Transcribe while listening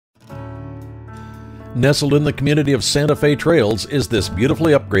Nestled in the community of Santa Fe Trails is this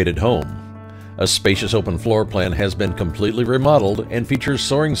beautifully upgraded home. A spacious open floor plan has been completely remodeled and features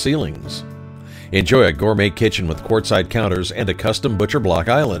soaring ceilings. Enjoy a gourmet kitchen with quartzite counters and a custom butcher block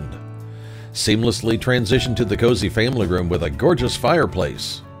island. Seamlessly transition to the cozy family room with a gorgeous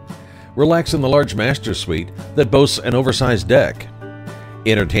fireplace. Relax in the large master suite that boasts an oversized deck.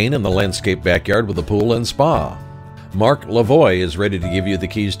 Entertain in the landscape backyard with a pool and spa. Mark Lavoie is ready to give you the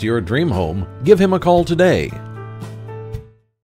keys to your dream home. Give him a call today.